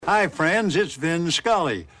Hi, friends. It's Vin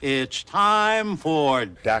Scully. It's time for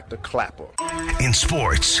Dr. Clapper. In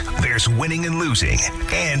sports, there's winning and losing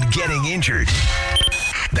and getting injured.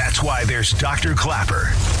 That's why there's Dr. Clapper.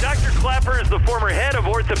 Dr. Clapper is the former head of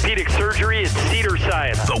orthopedic surgery at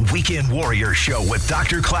Cedars-Sinai. The Weekend Warrior Show with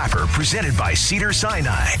Dr. Clapper, presented by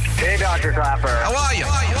Cedars-Sinai. Hey, Dr. Clapper. How are you?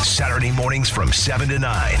 Saturday mornings from 7 to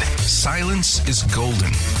 9. Silence is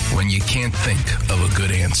golden when you can't think of a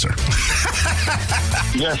good answer.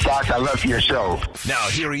 Yes, Doc, I love your show. Now,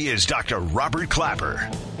 here he is, Dr. Robert Clapper.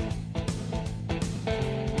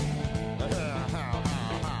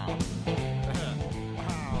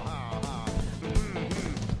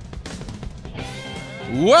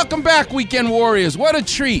 Welcome back, Weekend Warriors. What a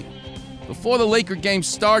treat. Before the Laker game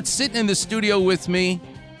starts, sitting in the studio with me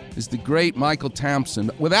is the great Michael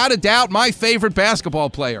Thompson. Without a doubt, my favorite basketball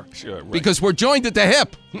player. Sure, right. Because we're joined at the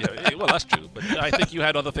hip. Yeah, well, that's true. But I think you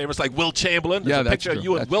had other favorites like Wilt Chamberlain. There's Yeah, a that's picture true. of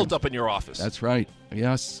you and That's Wilt true. up in your office. That's right.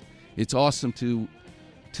 Yes. It's awesome to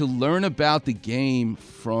learn about the game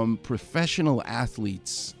from professional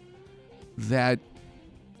athletes that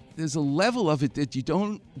there's a level of it that you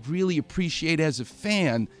don't really appreciate as a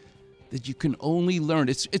fan that you can only learn.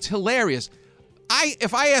 It's hilarious.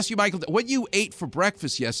 If I ask you, Michael, what you ate for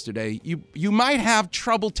breakfast yesterday, you might have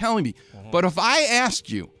trouble telling me. Mm-hmm. But if I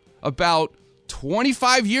asked you about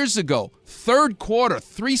 25 years ago, third quarter,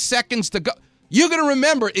 3 seconds to go, you're going to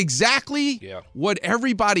remember exactly what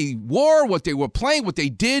everybody wore, what they were playing, what they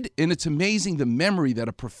did, and it's amazing the memory that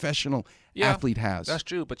a professional athlete has. That's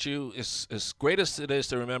true, but as great as it is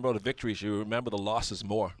to remember the victories, you remember the losses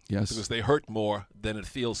more. Yes. Because they hurt more than it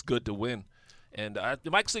feels good to win. And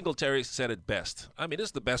Mike Singletary said it best. I mean, this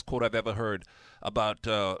is the best quote I've ever heard about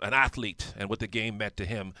an athlete and what the game meant to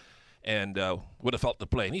him and what it felt to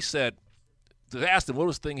play. And he said, they asked him what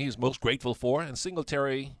was the thing he was most grateful for, and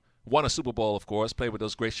Singletary won a Super Bowl, of course, played with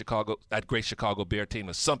that great Chicago Bear team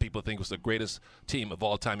that some people think was the greatest team of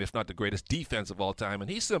all time, if not the greatest defense of all time. And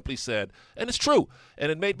he simply said, and it's true,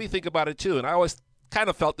 and it made me think about it too. And I always kind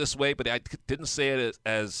of felt this way, but I didn't say it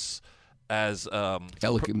as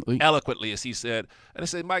eloquently as he said. And I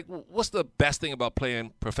said, Mike, what's the best thing about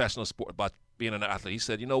playing professional sport, about being an athlete? He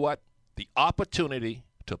said, you know what? The opportunity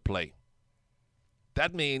to play.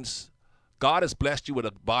 That means God has blessed you with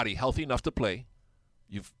a body healthy enough to play.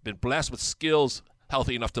 You've been blessed with skills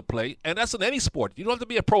healthy enough to play. And that's in any sport. You don't have to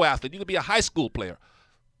be a pro athlete. You can be a high school player,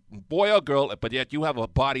 boy or girl, but yet you have a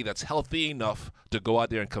body that's healthy enough to go out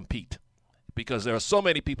there and compete. Because there are so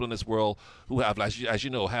many people in this world who have, as you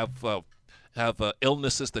know, have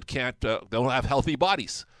illnesses that don't have healthy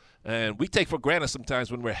bodies. And we take for granted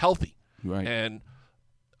sometimes when we're healthy. Right. And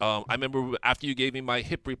I remember after you gave me my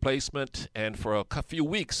hip replacement, and for a few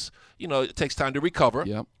weeks, it takes time to recover.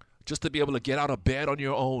 Yep. Just to be able to get out of bed on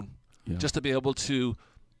your own, just to be able to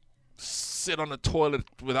sit on the toilet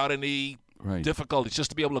without any difficulties,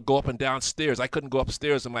 just to be able to go up and down stairs. I couldn't go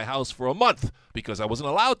upstairs in my house for a month because I wasn't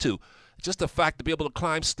allowed to. Just the fact to be able to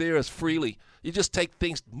climb stairs freely. You just take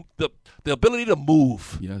things, the ability to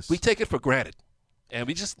move. Yes. We take it for granted. And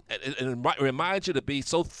it reminds you to be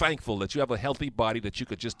so thankful that you have a healthy body that you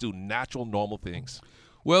could just do natural, normal things.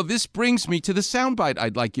 Well, this brings me to the soundbite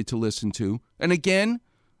I'd like you to listen to. And again,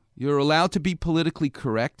 you're allowed to be politically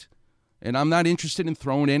correct, and I'm not interested in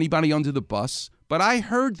throwing anybody under the bus, but I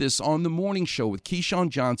heard this on the morning show with Keyshawn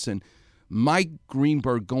Johnson, Mike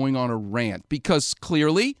Greenberg going on a rant, because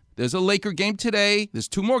clearly there's a Laker game today, there's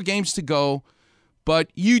 2 more games to go,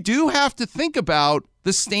 but you do have to think about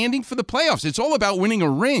the standing for the playoffs. It's all about winning a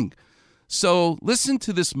ring. So listen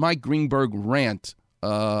to this Mike Greenberg rant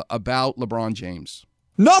about LeBron James.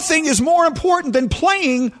 Nothing is more important than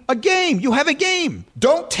playing a game. You have a game.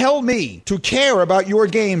 Don't tell me to care about your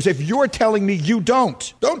games if you're telling me you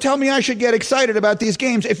don't. Don't tell me I should get excited about these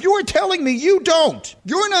games if you're telling me you don't.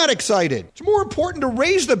 You're not excited. It's more important to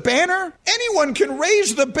raise the banner. Anyone can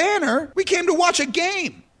raise the banner. We came to watch a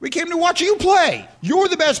game. We came to watch you play. You're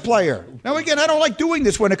the best player. Now, again, I don't like doing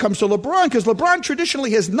this when it comes to LeBron because LeBron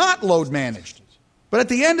traditionally has not load managed. But at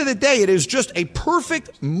the end of the day, it is just a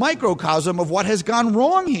perfect microcosm of what has gone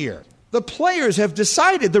wrong here. The players have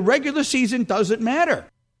decided the regular season doesn't matter.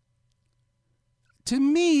 To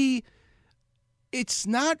me, it's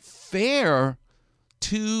not fair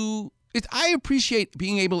to... I appreciate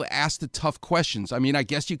being able to ask the tough questions. I mean, I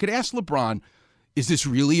guess you could ask LeBron, is this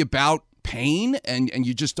really about pain and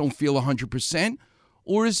you just don't feel 100%?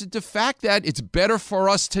 Or is it the fact that it's better for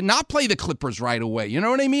us to not play the Clippers right away? You know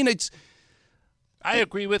what I mean? I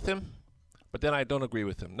agree with him, but then I don't agree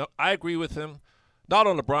with him. No, I agree with him. Not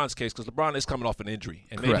on LeBron's case, because LeBron is coming off an injury,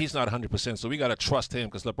 and maybe Correct. he's not 100%, so we got to trust him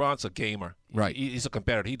because LeBron's a gamer. Right. He's a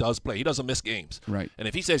competitor. He does play. He doesn't miss games. Right. And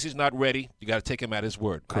if he says he's not ready, you got to take him at his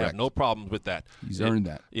word. I Correct. have no problem with that. He's earned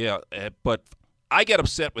that. Yeah, but I get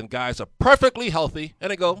upset when guys are perfectly healthy, and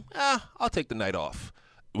they go, I'll take the night off.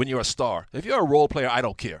 When you're a star. If you're a role player, I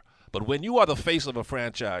don't care. But when you are the face of a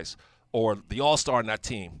franchise or the all-star on that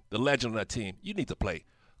team, the legend on that team, you need to play.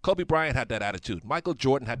 Kobe Bryant had that attitude. Michael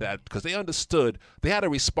Jordan had that because they understood they had a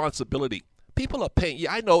responsibility. People are paying.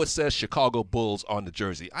 Yeah, I know it says Chicago Bulls on the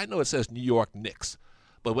jersey. I know it says New York Knicks.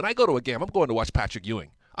 But when I go to a game, I'm going to watch Patrick Ewing.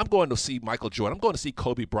 I'm going to see Michael Jordan. I'm going to see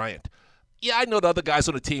Kobe Bryant. Yeah, I know the other guys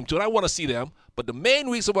on the team too, and I want to see them. But the main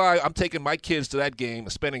reason why I'm taking my kids to that game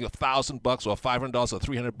and spending $1,000 or $500 or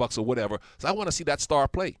 $300 or whatever is I want to see that star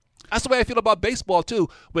play. That's the way I feel about baseball too.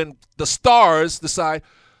 When the stars decide,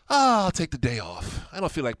 I'll take the day off. I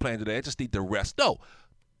don't feel like playing today. I just need to rest. No,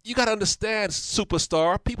 you got to understand,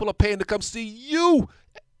 superstar. People are paying to come see you,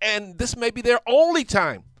 and this may be their only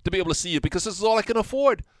time to be able to see you because this is all I can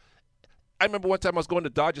afford. I remember one time I was going to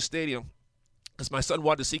Dodger Stadium because my son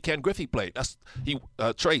wanted to see Ken Griffey play.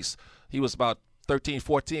 Trace. He was about 13,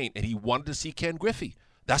 14, and he wanted to see Ken Griffey.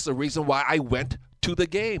 That's the reason why I went to the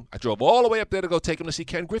game. I drove all the way up there to go take him to see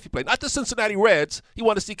Ken Griffey play. Not the Cincinnati Reds. He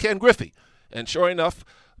wanted to see Ken Griffey. And sure enough,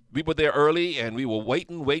 we were there early, and we were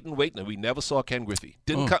waiting, and we never saw Ken Griffey.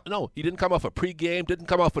 He didn't come off a pregame, didn't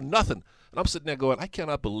come off for nothing. And I'm sitting there going, I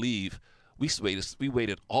cannot believe we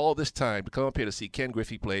waited all this time to come up here to see Ken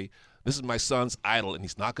Griffey play. This is my son's idol, and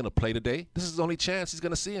he's not going to play today. This is his only chance he's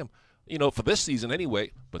going to see him, for this season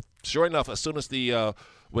anyway. But sure enough, as soon as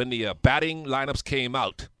when the batting lineups came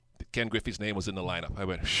out, Ken Griffey's name was in the lineup. I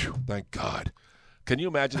went, phew, thank God. Can you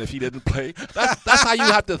imagine if he didn't play? That's how you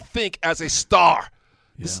have to think as a star.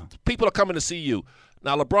 Yeah. People are coming to see you.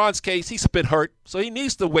 Now, LeBron's case, he's a bit hurt, so he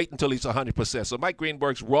needs to wait until he's 100%. So Mike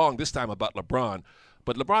Greenberg's wrong this time about LeBron.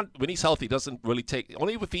 But LeBron, when he's healthy, doesn't really take –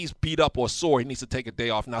 only if he's beat up or sore, he needs to take a day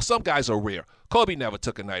off. Now, some guys are rare. Kobe never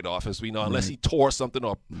took a night off, as we know, unless he tore something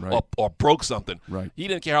or broke something. Right. He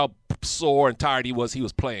didn't care how sore and tired he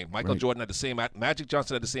was playing. Michael Jordan had the same – Magic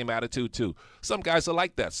Johnson had the same attitude, too. Some guys are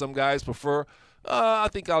like that. Some guys prefer I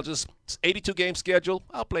think I'll just – 82-game schedule,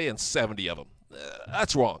 I'll play in 70 of them.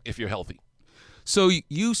 That's wrong if you're healthy. So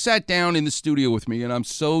you sat down in the studio with me, and I'm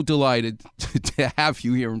so delighted to have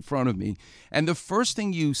you here in front of me. And the first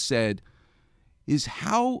thing you said is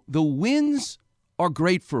how the wins are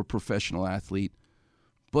great for a professional athlete,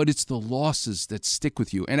 but it's the losses that stick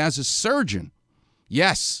with you. And as a surgeon,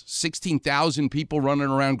 yes, 16,000 people running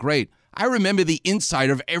around, great. I remember the inside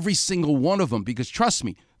of every single one of them because, trust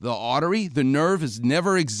me, the artery, the nerve is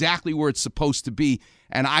never exactly where it's supposed to be,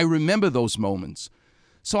 and I remember those moments.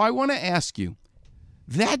 So I want to ask you,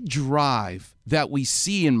 that drive that we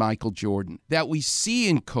see in Michael Jordan, that we see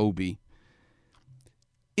in Kobe,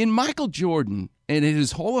 in Michael Jordan and in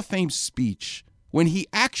his Hall of Fame speech, when he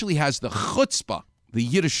actually has the chutzpah, the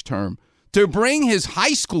Yiddish term, to bring his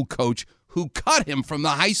high school coach who cut him from the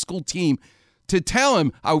high school team to tell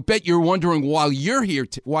him, I bet you're wondering why you're here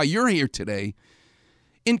today.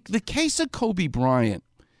 In the case of Kobe Bryant,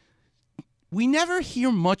 we never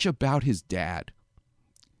hear much about his dad,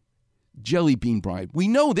 Jelly Bean Bryant. We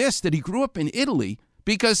know that he grew up in Italy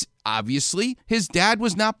because, obviously, his dad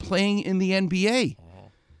was not playing in the NBA.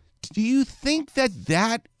 Do you think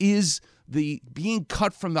that is the being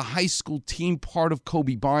cut from the high school team part of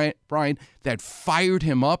Kobe Bryant that fired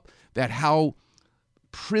him up, that how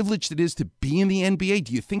privileged it is to be in the NBA?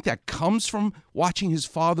 Do you think that comes from watching his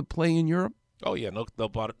father play in Europe? Oh, yeah, no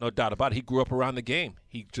doubt about it. He grew up around the game.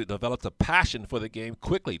 He developed a passion for the game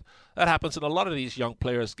quickly. That happens in a lot of these young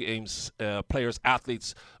players' games,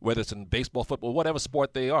 athletes, whether it's in baseball, football, whatever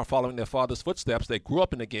sport they are, following their father's footsteps. They grew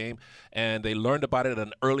up in the game, and they learned about it at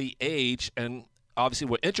an early age, and obviously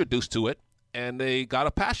were introduced to it, and they got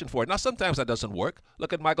a passion for it. Now, sometimes that doesn't work.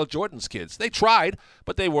 Look at Michael Jordan's kids. They tried,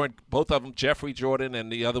 but they weren't. Both of them, Jeffrey Jordan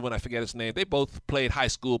and the other one, I forget his name, they both played high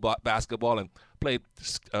school basketball and played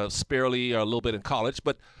sparely or a little bit in college.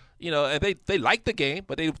 But, and they liked the game,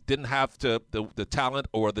 but they didn't have the talent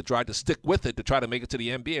or the drive to stick with it to try to make it to the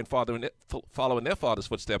NBA and follow in their father's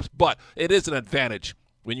footsteps. But it is an advantage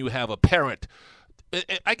when you have a parent.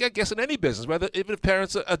 I guess in any business, even if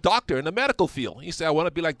parents are a doctor in the medical field, you say, I want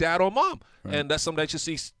to be like dad or mom. Right. And that's sometimes you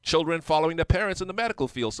see children following their parents in the medical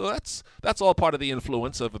field. So that's all part of the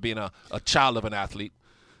influence of being a child of an athlete.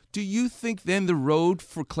 Do you think then the road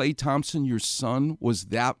for Klay Thompson, your son, was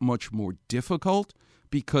that much more difficult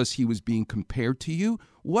because he was being compared to you?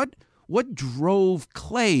 What drove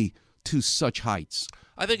Klay to such heights?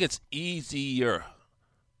 I think it's easier.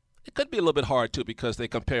 it could be a little bit hard, too, because they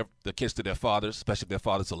compare the kids to their fathers, especially if their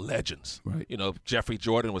fathers are legends. Right. You know, Jeffrey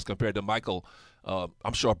Jordan was compared to Michael.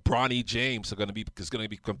 I'm sure Bronny James is going to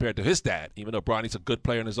be compared to his dad, even though Bronny's a good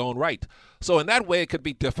player in his own right. So in that way, it could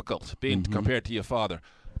be difficult being compared to your father.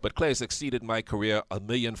 But Clay has exceeded my career a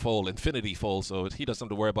millionfold, infinity-fold, so he doesn't have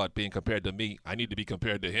to worry about being compared to me. I need to be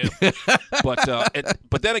compared to him.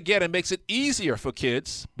 But then again, it makes it easier for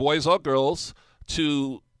kids, boys or girls,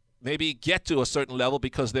 to maybe get to a certain level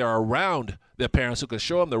because they're around their parents who can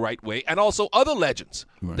show them the right way, and also other legends.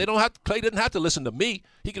 Right. Clay didn't have to listen to me.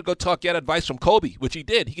 He could go get advice from Kobe, which he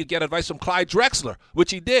did. He could get advice from Clyde Drexler,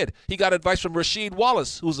 which he did. He got advice from Rasheed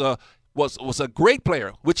Wallace, who's was a great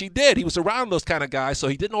player, which he did. He was around those kind of guys, so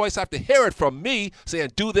he didn't always have to hear it from me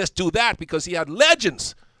saying, do this, do that, because he had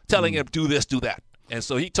legends telling him, do this, do that. And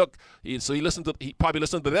so he probably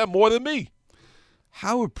listened to them more than me.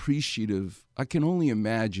 How appreciative, I can only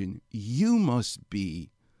imagine, you must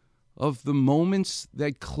be of the moments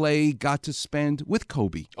that Clay got to spend with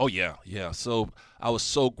Kobe. Oh, yeah. So I was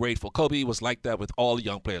so grateful. Kobe was like that with all the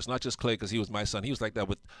young players, not just Clay because he was my son. He was like that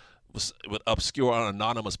with obscure and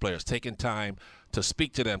anonymous players, taking time to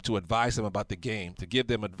speak to them, to advise them about the game, to give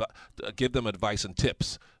them advice and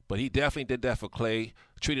tips. But he definitely did that for Clay,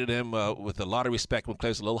 treated him with a lot of respect when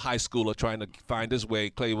Clay was a little high schooler trying to find his way.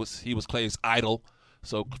 He was Clay's idol.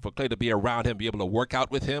 So for Clay to be around him, be able to work out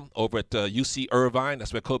with him over at UC Irvine,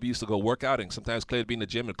 that's where Kobe used to go work out, and sometimes Clay would be in the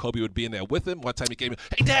gym and Kobe would be in there with him. One time he came in,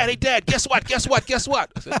 hey, Dad, guess what? I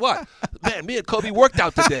said, what? Man, me and Kobe worked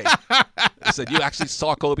out today. I said, you actually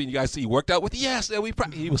saw Kobe and you guys see he worked out with? Yes.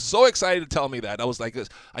 He was so excited to tell me that. I was like,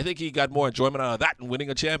 I think he got more enjoyment out of that than winning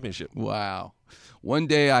a championship. Wow. One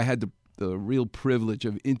day I had the real privilege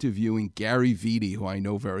of interviewing Gary Vitti, who I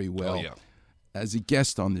know very well. Oh, yeah. As a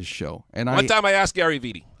guest on this show. And One time I asked Gary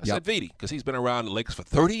Vitti. I said, Vitti, because he's been around the Lakers for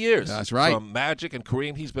 30 years. That's right. From Magic and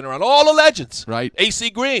Kareem, he's been around all the legends. Right.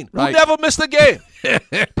 AC Green, right. who never missed a game.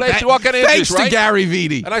 Played through all kind of injuries, Thanks right? to Gary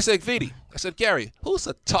Vitti. And I said, Gary, who's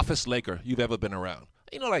the toughest Laker you've ever been around?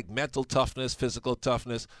 You know, like mental toughness, physical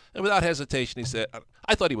toughness. And without hesitation, he said,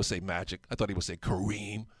 I thought he would say Magic. I thought he would say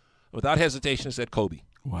Kareem. Without hesitation, he said Kobe.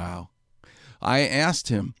 Wow. I asked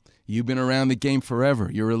him, you've been around the game forever.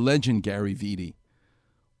 You're a legend, Gary Vitti.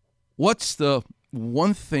 What's the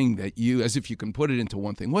one thing that you, as if you can put it into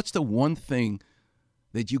one thing, what's the one thing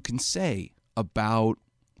that you can say about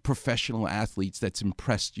professional athletes that's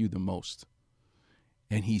impressed you the most?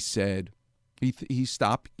 And he said, he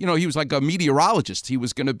stopped. You know, he was like a meteorologist. He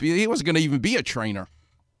wasn't going to even be a trainer.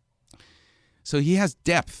 So he has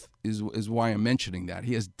depth is why I'm mentioning that.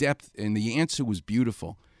 He has depth, and the answer was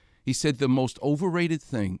beautiful. He said the most overrated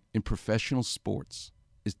thing in professional sports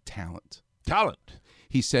is talent. Talent.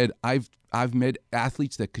 He said, I've met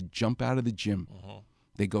athletes that could jump out of the gym. Mm-hmm.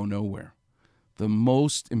 They go nowhere. The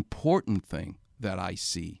most important thing that I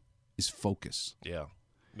see is focus. Yeah,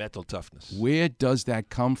 mental toughness. Where does that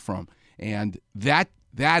come from? And that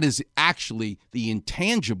is actually the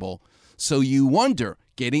intangible. So you wonder,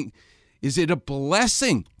 is it a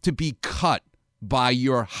blessing to be cut by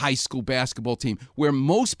your high school basketball team, where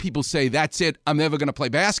most people say, that's it, I'm never going to play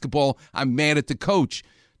basketball, I'm mad at the coach?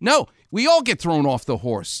 No, we all get thrown off the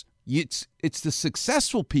horse. It's the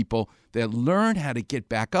successful people that learn how to get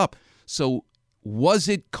back up. So was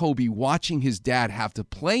it Kobe watching his dad have to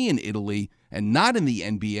play in Italy and not in the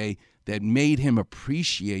NBA that made him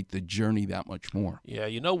appreciate the journey that much more? Yeah,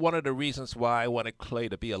 you know, one of the reasons why I wanted Clay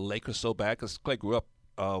to be a Laker so bad, because Clay grew up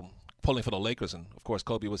pulling for the Lakers, and, of course,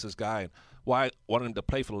 Kobe was his guy, and why I wanted him to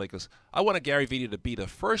play for the Lakers. I wanted Gary Vitti to be the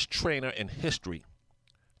first trainer in history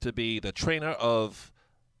to be the trainer of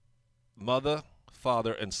mother,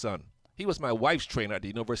 father, and son. He was my wife's trainer at the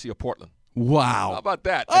University of Portland. Wow. How about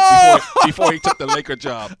that? Before he took the Laker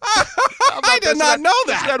job. I did not know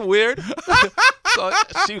that. Isn't that weird?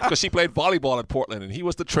 Because she played volleyball at Portland, and he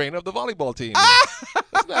was the trainer of the volleyball team.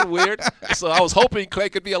 Isn't that weird? So I was hoping Clay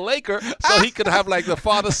could be a Laker so he could have like the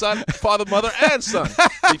father, mother, and son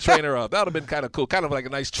be trainer of. That would have been kind of cool, kind of like a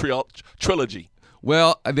nice trilogy.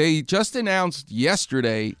 Well, they just announced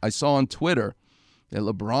yesterday, I saw on Twitter, that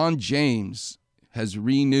LeBron James has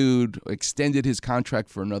extended his contract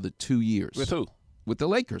for another 2 years. With who? With the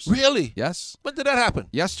Lakers. Really? Yes. When did that happen?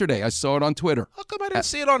 Yesterday. I saw it on Twitter. How come I didn't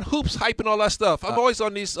see it on Hoops hype and all that stuff? I'm always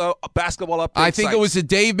on these basketball updates. I think sites. it was a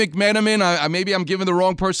Dave McMenamin. Maybe I'm giving the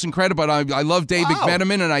wrong person credit, but I love Dave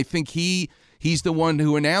McMenamin, and I think he's the one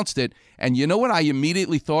who announced it. And you know what I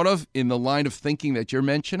immediately thought of in the line of thinking that you're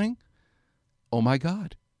mentioning? Oh, my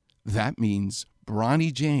God. That means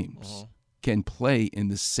Bronny James can play in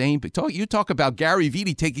the same – you talk about Gary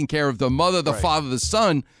Vitti taking care of the mother, the father, the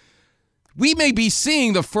son. We may be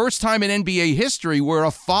seeing the first time in NBA history where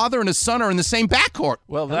a father and a son are in the same backcourt.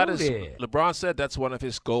 Well, that is LeBron said that's one of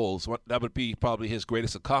his goals. That would be probably his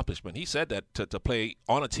greatest accomplishment. He said that to play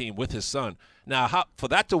on a team with his son. Now, for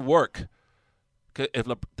that to work,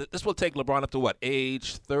 this will take LeBron up to what,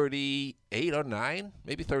 age 38 or 9,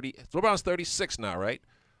 maybe 30. LeBron's 36 now, right?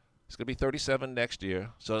 He's going to be 37 next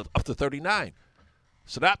year, so up to 39.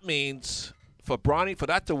 So that means for Bronny, for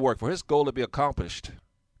that to work, for his goal to be accomplished,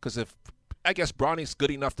 because I guess Bronny's good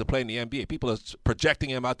enough to play in the NBA. People are projecting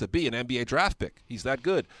him out to be an NBA draft pick. He's that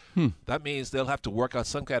good. That means they'll have to work out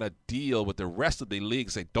some kind of deal with the rest of the league.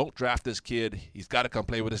 Say, don't draft this kid. He's got to come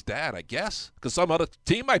play with his dad, I guess, because some other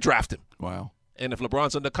team might draft him. Wow. And if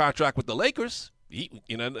LeBron's under contract with the Lakers, then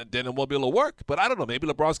it won't be able to work. But I don't know. Maybe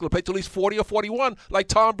LeBron's going to play till he's 40 or 41 like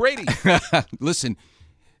Tom Brady. Listen,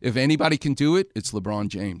 if anybody can do it, it's LeBron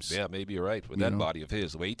James. Yeah, maybe you're right with that body of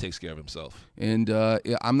his, the way he takes care of himself. And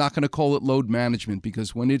I'm not going to call it load management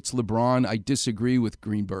because when it's LeBron, I disagree with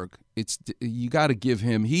Greenberg. You got to give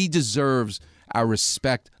him. He deserves our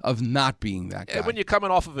respect of not being that guy. And when you're coming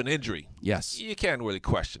off of an injury, yes, you can't really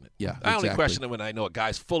question it. Yeah, I only question it when I know a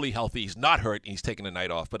guy's fully healthy, he's not hurt, and he's taking a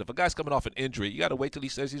night off. But if a guy's coming off an injury, you got to wait till he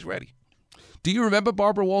says he's ready. Do you remember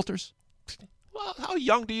Barbara Walters? Well, how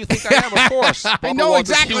young do you think I am? Of course. I know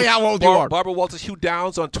exactly how old you are. Barbara Walters, Hugh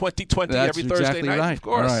Downs on 2020 every Thursday night. Right. Of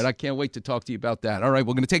course. All right, I can't wait to talk to you about that. All right,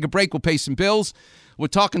 we're going to take a break. We'll pay some bills. We're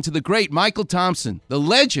talking to the great Michael Thompson, the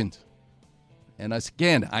legend. And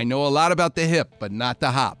again, I know a lot about the hip, but not the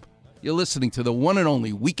hop. You're listening to the one and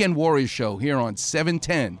only Weekend Warriors show here on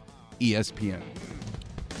 710 ESPN.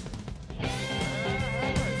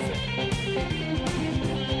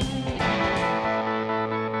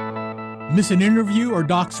 Miss an interview or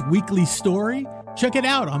Doc's weekly story? Check it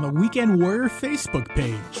out on the Weekend Warrior Facebook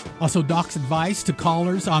page. Also, Doc's advice to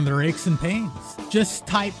callers on their aches and pains. Just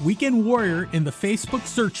type Weekend Warrior in the Facebook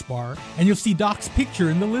search bar, and you'll see Doc's picture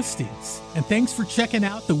in the listings. And thanks for checking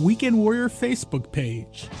out the Weekend Warrior Facebook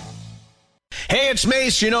page. Hey, it's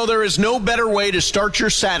Mace. You know, there is no better way to start your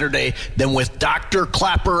Saturday than with Dr.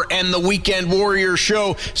 Clapper and the Weekend Warrior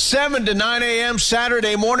Show, 7 to 9 a.m.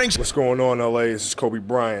 Saturday mornings. What's going on, LA? This is Kobe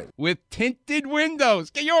Bryant. With tinted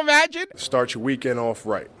windows. Can you imagine? Start your weekend off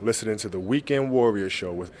right, listening to the Weekend Warrior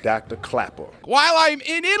Show with Dr. Clapper. While I'm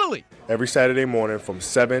in Italy. Every Saturday morning from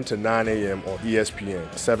 7 to 9 a.m. on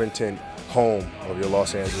ESPN, 710, home of your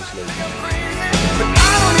Los Angeles Lakers. But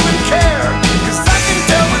I don't even care, 'cause I can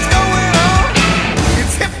tell what's going on.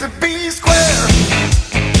 It's hip to be square.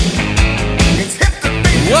 It's hip to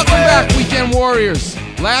be Welcome square. back, Weekend Warriors.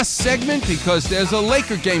 Last segment because there's a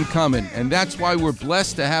Laker game coming, and that's why we're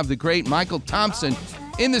blessed to have the great Michael Thompson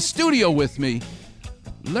in the studio with me,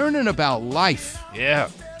 learning about life. Yeah.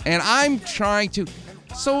 And I'm trying to...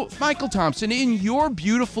 So, Michael Thompson, in your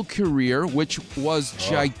beautiful career, which was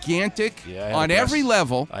gigantic on every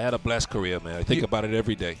level. I had a blessed career, man. I think about it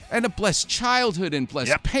every day. And a blessed childhood and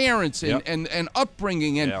blessed parents and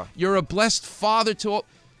upbringing. And you're a blessed father to all.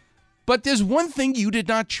 But there's one thing you did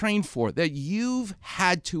not train for that you've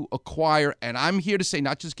had to acquire. And I'm here to say,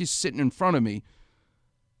 not just because sitting in front of me,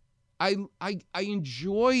 I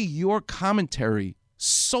enjoy your commentary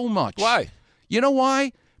so much. Why? You know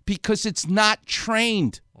why? Because it's not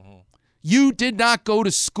trained. You did not go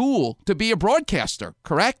to school to be a broadcaster,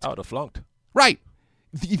 correct? I would have flunked. Right.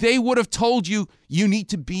 They would have told you, you need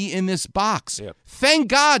to be in this box. Yep. Thank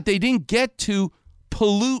God they didn't get to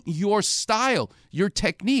pollute your style, your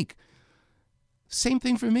technique. Same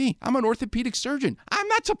thing for me. I'm an orthopedic surgeon. I'm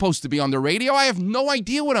not supposed to be on the radio. I have no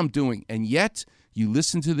idea what I'm doing. And yet, you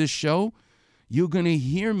listen to this show, you're going to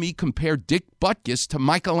hear me compare Dick Butkus to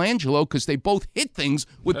Michelangelo because they both hit things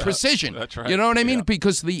with precision. That's right. You know what I mean?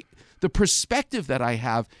 Because the perspective that I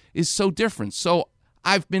have is so different. So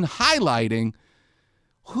I've been highlighting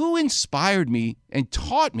who inspired me and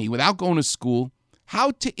taught me without going to school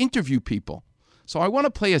how to interview people. So I want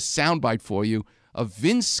to play a soundbite for you of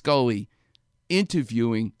Vin Scully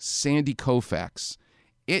interviewing Sandy Koufax.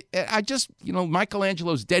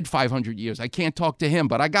 Michelangelo's dead 500 years. I can't talk to him,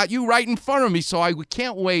 but I got you right in front of me, so I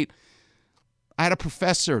can't wait. I had a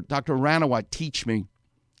professor, Dr. Ranawat, teach me,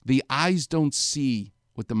 the eyes don't see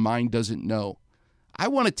what the mind doesn't know. I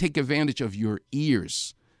want to take advantage of your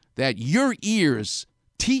ears, that your ears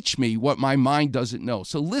teach me what my mind doesn't know.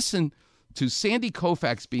 So listen to Sandy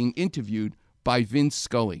Koufax being interviewed by Vin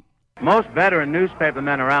Scully. Most veteran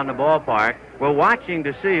newspapermen around the ballpark were watching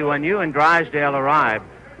to see when you and Drysdale arrived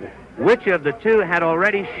which of the two had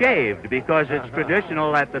already shaved, because it's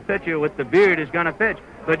traditional that the pitcher with the beard is going to pitch.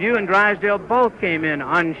 But you and Drysdale both came in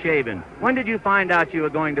unshaven. When did you find out you were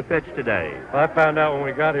going to pitch today? Well, I found out when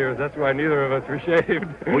we got here. That's why neither of us were shaved.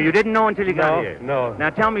 Well, you didn't know until you got here? No.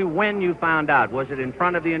 Now, tell me when you found out. Was it in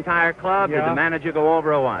front of the entire club? Yeah. Did the manager go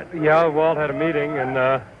over or what? Yeah, Walt had a meeting,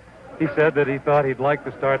 and he said that he thought he'd like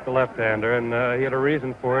to start the left-hander, and he had a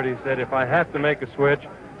reason for it. He said, if I have to make a switch,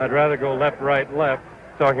 I'd rather go left, right, left,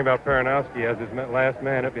 talking about Peranowski as his last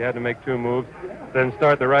man if he had to make two moves, then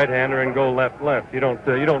start the right-hander and go left, left. You don't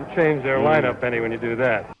change their lineup any when you do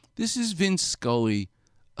that. This is Vince Scully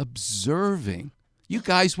observing. You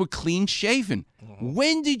guys were clean-shaven.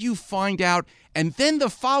 When did you find out? And then the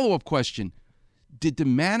follow-up question, did the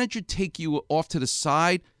manager take you off to the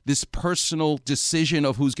side, this personal decision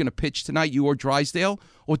of who's going to pitch tonight, you or Drysdale,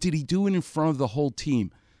 or did he do it in front of the whole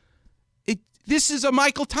team? This is a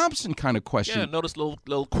Michael Thompson kind of question. Yeah, notice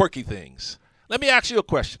little quirky things. Let me ask you a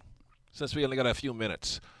question, since we only got a few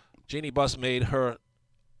minutes. Jeannie Buss made her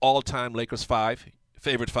all-time Lakers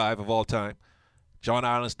favorite five of all time. John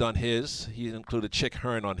Ireland's done his. He included Chick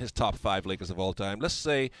Hearn on his top 5 Lakers of all time. Let's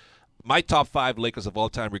say my top 5 Lakers of all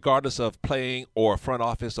time, regardless of playing or front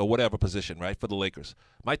office or whatever position, right, for the Lakers.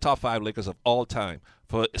 My top 5 Lakers of all time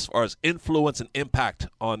for as far as influence and impact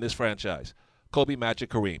on this franchise. Kobe, Magic,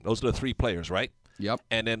 Kareem. Those are the 3 players, right? Yep.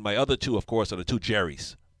 And then my other 2, of course, are the 2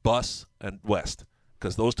 Jerrys, Buss and West,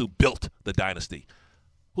 because those 2 built the dynasty.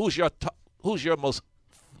 Who's your most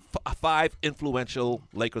 5 influential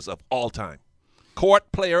Lakers of all time? Court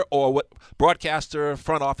player or what? Broadcaster,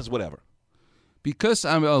 front office, whatever. Because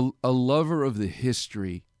I'm a lover of the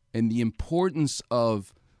history and the importance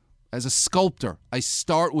of, as a sculptor, I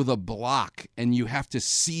start with a block and you have to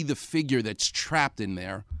see the figure that's trapped in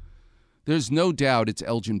there. There's no doubt it's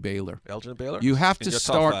Elgin Baylor. Elgin Baylor? You have In to your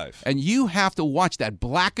start, top 5. and you have to watch that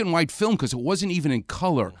black and white film because it wasn't even in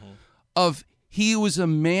color. Of he was a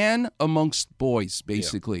man amongst boys,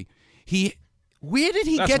 basically. Where did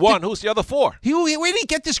he That's get? one. Who's the other 4? Where did he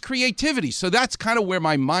get this creativity? So that's kind of where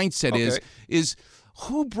my mindset is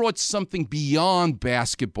who brought something beyond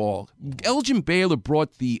basketball? Elgin Baylor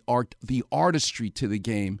brought the artistry to the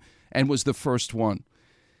game and was the first one.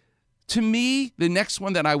 To me, the next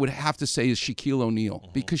one that I would have to say is Shaquille O'Neal,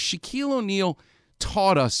 because Shaquille O'Neal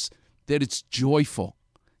taught us that it's joyful.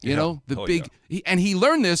 You know, and he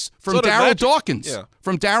learned this from Darryl Dawkins. Yeah.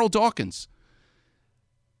 From Darryl Dawkins.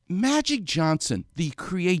 Magic Johnson, the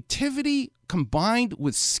creativity combined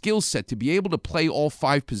with skill set to be able to play all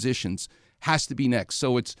 5 positions has to be next.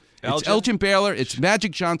 So it's Elgin Baylor, it's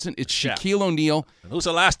Magic Johnson, it's Shaquille O'Neal. And who's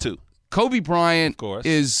the last 2? Kobe Bryant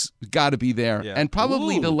is got to be there, and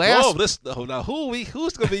probably the last. Now who's going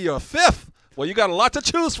to be your 5th? Well, you got a lot to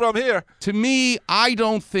choose from here. To me, I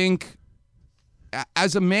don't think,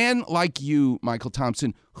 as a man like you, Michael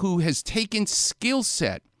Thompson, who has taken skill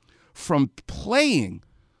set from playing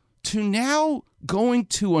to now going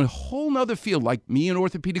to a whole nother field, like me, an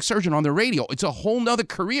orthopedic surgeon on the radio, it's a whole nother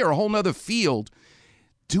career, a whole nother field.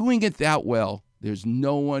 Doing it that well, there's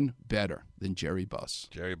no one better than Jerry Buss.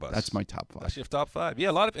 Jerry Buss. That's my top 5. That's your top 5.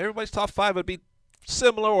 Yeah, everybody's top 5 would be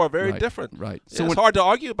similar or very different. Right. So it's hard to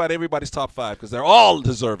argue about everybody's top 5 because they're all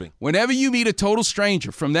deserving. Whenever you meet a total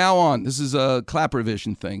stranger, from now on, this is a Clapper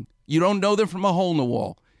Vision thing. You don't know them from a hole in the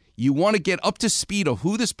wall. You want to get up to speed of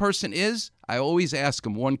who this person is. I always ask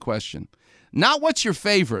them one question. Not what's your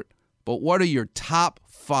favorite, but what are your top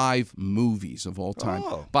 5 movies of all time?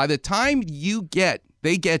 Oh. By the time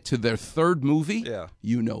they get to their 3rd movie, Yeah.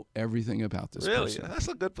 you know everything about this Really? person. That's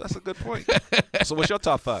a good point. So what's your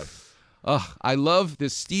top 5? I love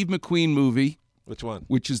this Steve McQueen movie. Which one?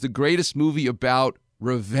 Which is the greatest movie about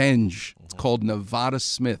revenge. It's called Nevada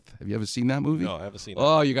Smith. Have you ever seen that movie? No, I haven't seen it.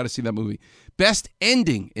 Oh, you got to see that movie. Best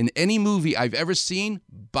ending in any movie I've ever seen,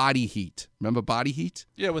 Body Heat. Remember Body Heat?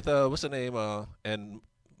 Yeah, with what's the name? And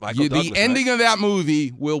Michael Douglas. The ending of that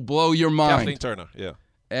movie will blow your mind. Kathleen Turner.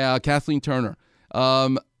 Yeah. Kathleen Turner.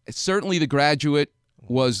 Certainly The Graduate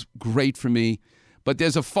was great for me. But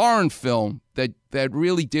there's a foreign film that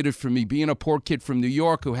really did it for me. Being a poor kid from New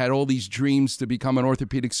York who had all these dreams to become an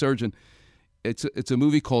orthopedic surgeon, it's a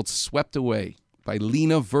movie called Swept Away by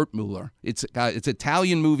Lena Wertmuller. It's an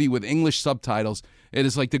Italian movie with English subtitles. It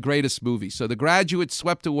is like the greatest movie. So The Graduate,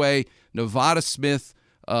 Swept Away, Nevada Smith,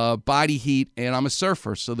 Body Heat, and I'm a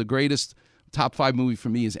surfer. So the greatest top 5 movie for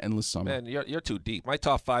me is Endless Summer. Man, you're too deep. My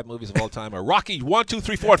top 5 movies of all time are Rocky 1, 2,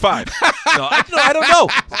 3, 4, and 5. I don't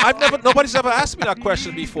know. Nobody's ever asked me that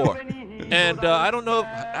question before. And I don't know.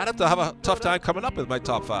 I'd have to have a tough time coming up with my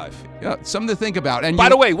top 5. Yeah, something to think about. And by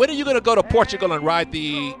the way, when are you going to go to Portugal and ride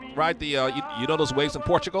the you know those waves in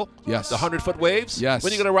Portugal? Yes. The 100-foot waves? Yes.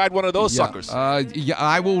 When are you going to ride one of those suckers? Yeah,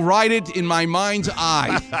 I will ride it in my mind's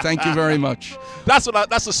eye. Thank you very much. That's the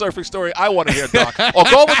surfing story I want to hear, Doc. Or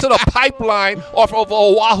go over to the pipeline off of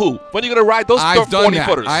Oahu. When are you going to ride those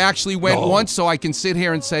 40-footers? I actually went once, so I can sit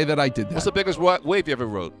here and say that I did that. What's the biggest wave you ever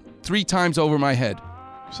rode? 3 times over my head.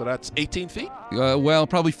 So that's 18 feet? Well,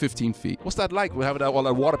 probably 15 feet. What's that like? We're having all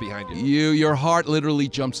that water behind you. Your heart literally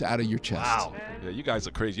jumps out of your chest. Wow. Yeah, you guys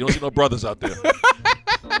are crazy. You don't see no brothers out there.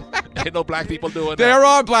 Ain't no black people doing that. There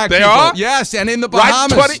are black people. There are? Yes, and in the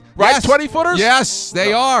Bahamas. Right 20-footers? Yes,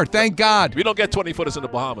 they are. Thank God. We don't get 20-footers in the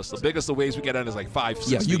Bahamas. The biggest of waves we get on is like 5, 6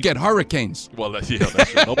 feet. You get hurricanes. Well, that's true.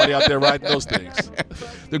 Nobody out there riding those things.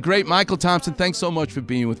 The great Michael Thompson. Thanks so much for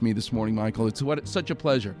being with me this morning, Michael. It's such a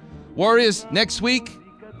pleasure. Warriors, next week,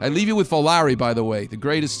 I leave you with Volare, by the way, the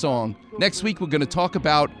greatest song. Next week, we're going to talk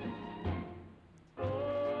about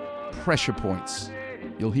pressure points.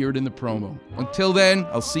 You'll hear it in the promo. Until then,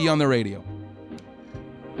 I'll see you on the radio.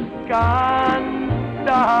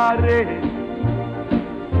 Cantare